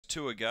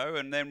2 ago.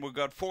 And then we've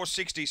got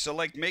 460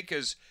 Select Mick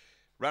as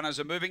runners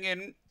are moving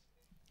in.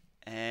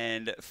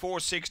 And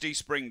 460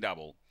 Spring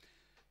Double.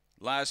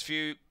 Last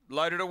few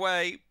loaded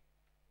away.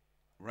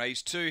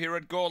 Race 2 here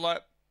at Gawler.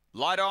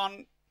 Light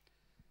on.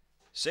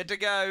 Set to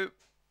go.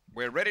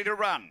 We're ready to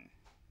run.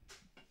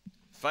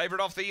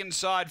 Favourite off the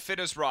inside,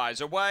 Fittest Rise.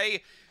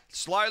 Away.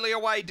 Slowly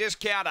away,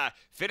 Discounter.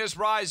 Fittest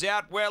Rise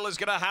out well, is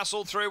going to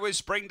hustle through with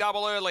Spring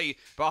Double early.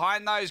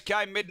 Behind those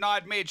came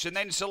Midnight Mitch, and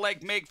then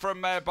Select Mick from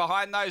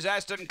behind those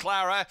Aston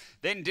Clara.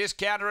 Then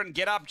Discounter and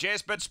Get Up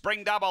Jess, but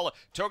Spring Double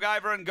took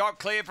over and got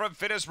clear from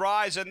Fittest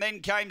Rise, and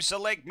then came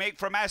Select Mick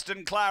from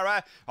Aston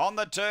Clara on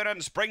the turn,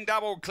 and Spring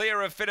Double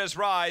clear of Fittest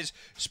Rise.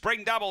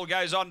 Spring Double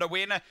goes on to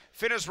win.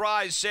 Fittest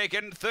Rise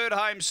second, third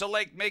home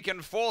Select Mick,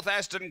 and fourth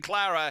Aston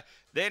Clara.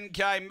 Then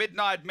came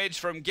Midnight Mitch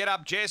from Get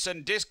Up Jess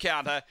and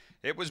Discounter.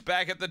 It was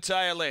back at the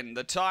tail end.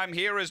 The time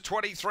here is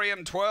 23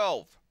 and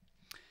 12.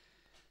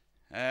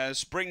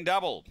 Spring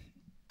Double,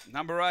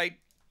 number 8.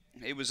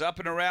 He was up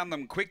and around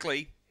them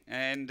quickly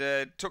and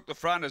took the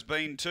front, has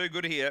been too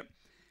good here.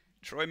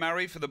 Troy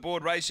Murray for the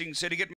Board Racing Syndicate.